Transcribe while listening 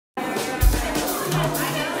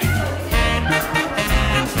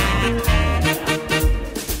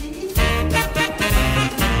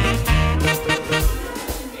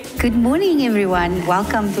Good morning, everyone.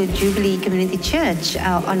 Welcome to Jubilee Community Church.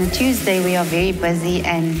 On a Tuesday, we are very busy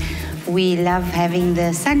and we love having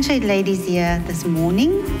the Sunshade ladies here this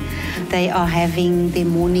morning. They are having their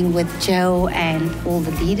morning with Joe and all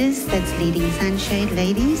the leaders that's leading Sunshade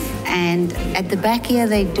ladies. And at the back here,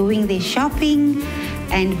 they're doing their shopping.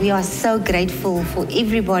 And we are so grateful for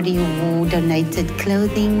everybody who donated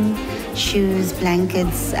clothing, shoes,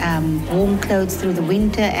 blankets, warm clothes through the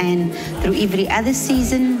winter and through every other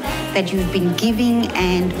season that you've been giving.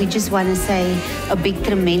 And we just want to say a big,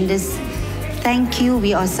 tremendous thank you.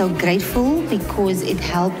 We are so grateful because it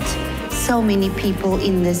helped so many people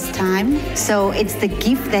in this time. So it's the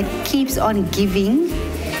gift that keeps on giving,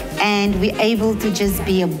 and we're able to just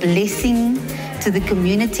be a blessing to the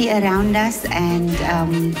community around us, and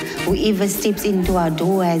whoever steps into our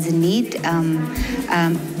door has a need.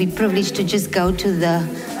 We're privileged to just go to the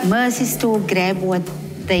Mercy store, grab what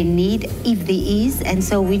they need if there is, and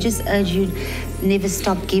so we just urge you, never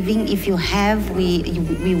stop giving. If you have,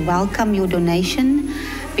 we welcome your donation,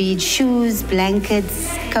 be it shoes, blankets,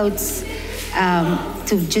 coats,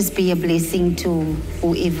 to just be a blessing to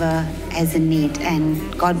whoever has a need,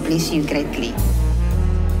 and God bless you greatly.